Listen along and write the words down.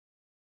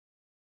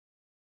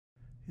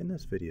In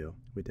this video,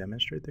 we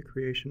demonstrate the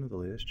creation of the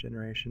latest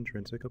generation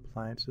intrinsic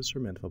appliances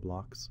from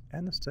Infoblox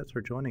and the steps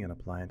for joining an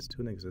appliance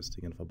to an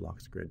existing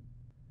Infoblox grid.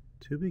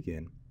 To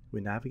begin, we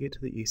navigate to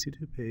the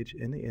EC2 page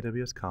in the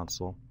AWS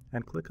console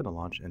and click on the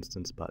Launch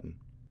Instance button.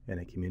 In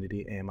a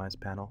Community AMIs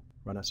panel,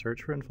 run a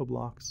search for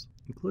Infoblox,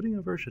 including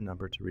a version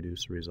number to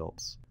reduce the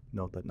results.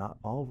 Note that not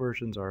all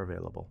versions are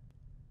available.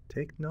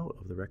 Take note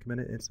of the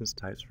recommended instance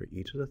types for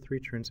each of the 3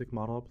 intrinsic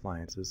model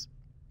appliances,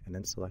 and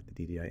then select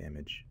the DDI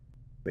image.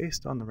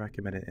 Based on the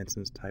recommended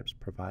instance types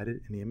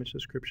provided in the image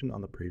description on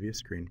the previous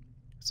screen,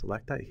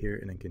 select that here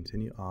and then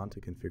continue on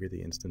to configure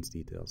the instance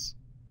details.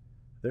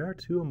 There are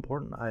 2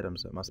 important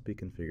items that must be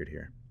configured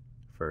here.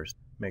 First,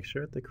 make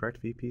sure that the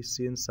correct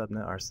VPC and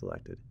subnet are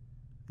selected.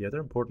 The other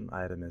important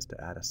item is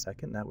to add a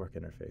second network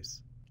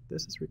interface.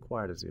 This is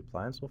required as the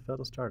appliance will fail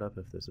to start up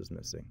if this is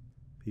missing.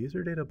 The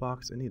user data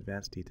box in the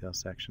advanced details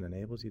section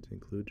enables you to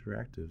include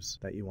directives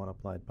that you want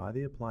applied by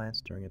the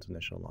appliance during its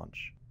initial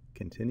launch.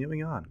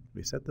 Continuing on,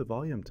 we set the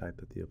volume type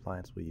that the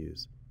appliance will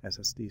use.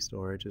 SSD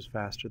storage is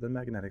faster than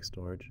magnetic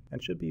storage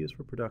and should be used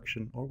for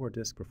production or where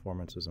disk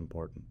performance is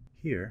important.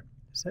 Here,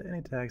 set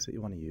any tags that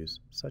you want to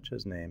use, such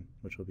as name,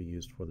 which will be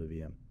used for the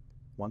VM.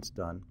 Once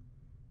done,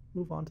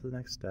 move on to the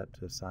next step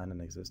to assign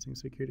an existing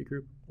security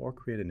group or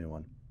create a new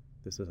one.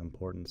 This is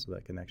important so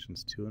that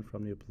connections to and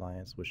from the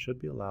appliance, which should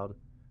be allowed,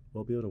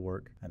 will be able to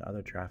work and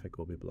other traffic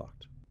will be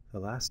blocked. The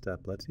last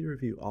step lets you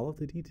review all of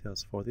the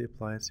details for the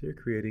appliance you're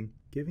creating,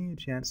 giving you a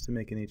chance to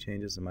make any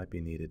changes that might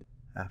be needed.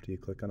 After you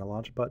click on the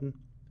Launch button,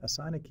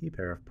 assign a key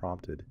pair if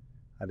prompted.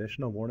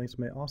 Additional warnings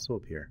may also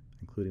appear,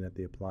 including that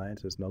the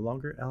appliance is no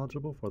longer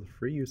eligible for the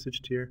free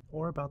usage tier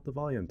or about the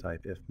volume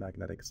type if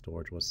magnetic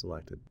storage was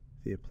selected.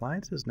 The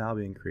appliance is now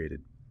being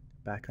created.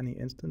 Back on the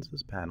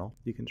Instances panel,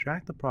 you can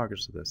track the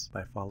progress of this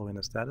by following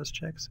the status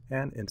checks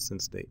and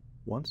instance date.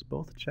 Once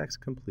both checks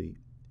complete,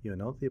 you'll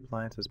know that the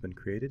appliance has been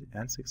created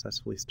and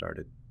successfully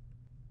started.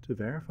 To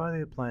verify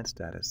the appliance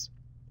status,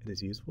 it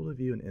is useful to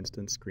view an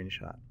instance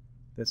screenshot.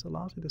 This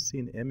allows you to see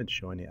an image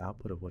showing the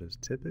output of what is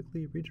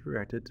typically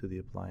redirected to the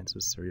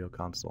appliance's serial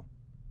console.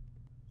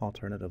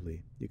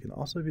 Alternatively, you can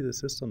also view the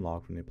system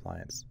log from the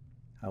appliance.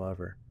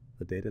 However,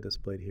 the data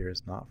displayed here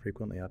is not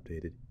frequently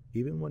updated,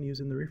 even when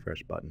using the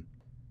refresh button.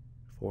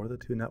 For the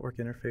 2 network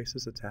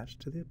interfaces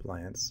attached to the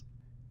appliance,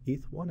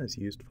 ETH1 is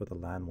used for the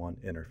LAN 1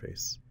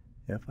 interface.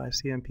 If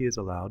ICMP is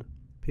allowed,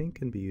 ping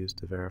can be used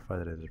to verify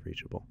that it is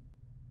reachable.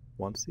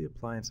 Once the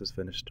appliance is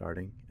finished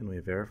starting and we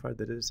have verified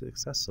that it is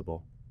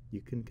accessible,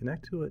 you can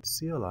connect to its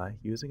CLI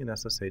using an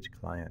SSH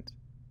client.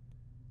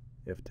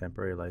 If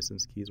temporary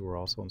license keys were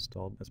also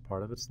installed as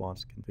part of its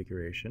launch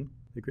configuration,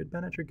 the Grid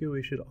Manager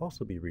GUI should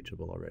also be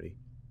reachable already.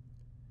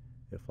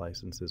 If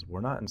licenses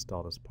were not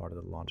installed as part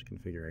of the launch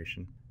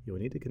configuration, you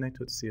will need to connect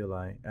to its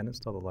CLI and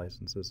install the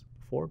licenses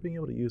before being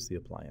able to use the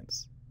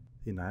appliance.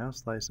 The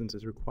NIOS license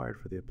is required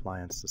for the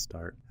appliance to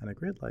start, and a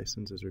grid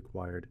license is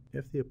required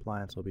if the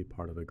appliance will be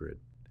part of a grid.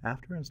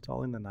 After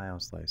installing the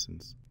NIOS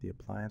license, the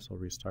appliance will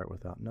restart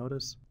without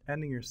notice,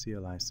 ending your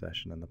CLI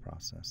session in the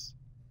process.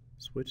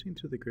 Switching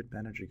to the Grid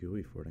Manager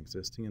GUI for an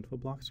existing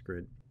Infoblox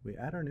grid, we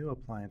add our new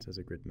appliance as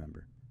a grid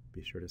member.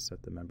 Be sure to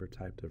set the member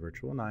type to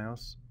Virtual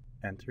NIOS,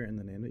 enter in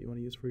the name that you want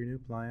to use for your new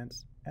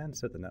appliance, and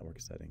set the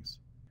network settings.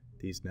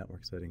 These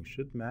network settings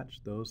should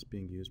match those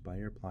being used by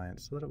your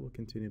appliance so that it will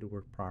continue to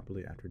work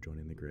properly after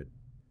joining the grid.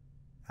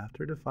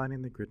 After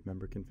defining the grid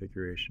member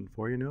configuration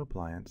for your new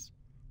appliance,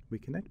 we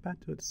connect back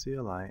to its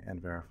CLI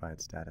and verify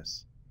its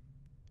status.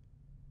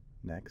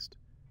 Next,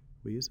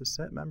 we use the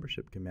set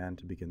membership command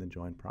to begin the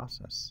join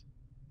process.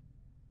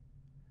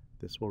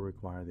 This will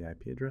require the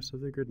IP address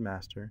of the grid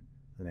master,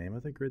 the name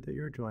of the grid that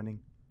you're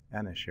joining,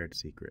 and a shared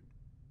secret.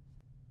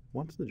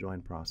 Once the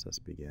join process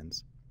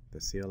begins, the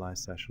CLI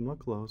session will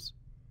close,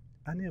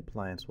 and the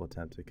appliance will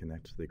attempt to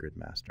connect to the grid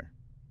master.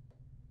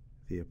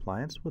 The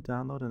appliance will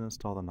download and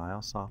install the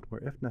NIOS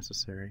software if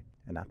necessary,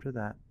 and after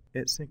that,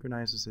 it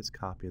synchronizes its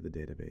copy of the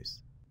database.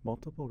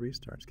 Multiple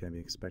restarts can be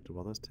expected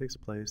while this takes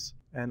place,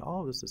 and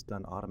all of this is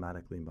done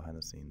automatically behind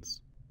the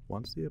scenes.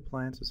 Once the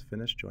appliance is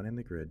finished joining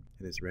the grid,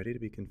 it is ready to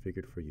be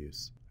configured for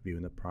use.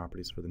 Viewing the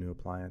properties for the new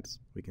appliance,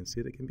 we can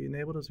see that it can be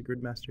enabled as a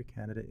grid master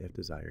candidate if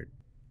desired.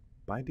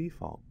 By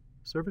default,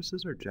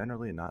 services are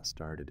generally not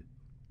started.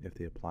 If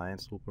the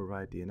appliance will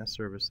provide DNS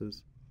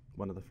services,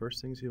 one of the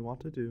first things you want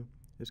to do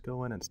is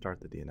go in and start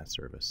the DNS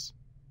service.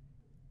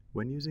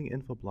 When using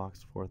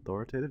Infoblox for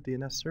authoritative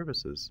DNS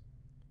services,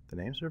 the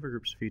name server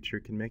groups feature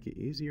can make it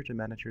easier to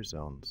manage your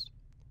zones.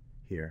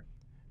 Here,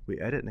 we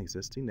edit an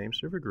existing name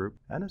server group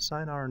and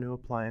assign our new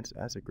appliance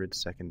as a grid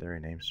secondary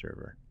name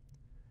server.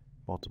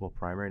 Multiple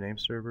primary name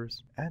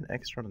servers and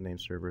external name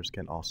servers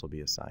can also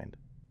be assigned.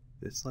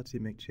 This lets you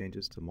make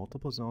changes to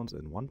multiple zones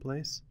in one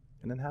place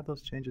and then have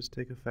those changes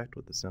take effect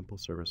with a simple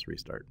service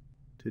restart.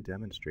 To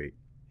demonstrate,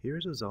 here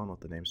is a zone with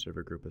the name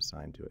server group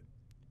assigned to it.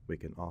 We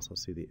can also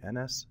see the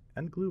NS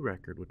and GLUE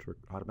record which were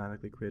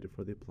automatically created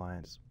for the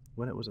appliance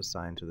when it was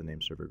assigned to the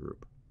name server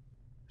group.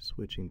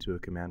 Switching to a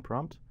command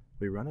prompt,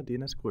 we run a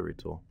DNS query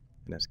tool,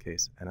 in this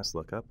case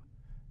NSLOOKUP,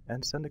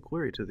 and send a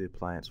query to the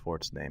appliance for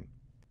its name.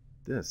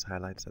 This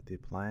highlights that the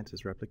appliance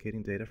is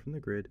replicating data from the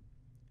grid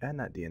and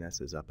that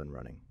DNS is up and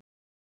running.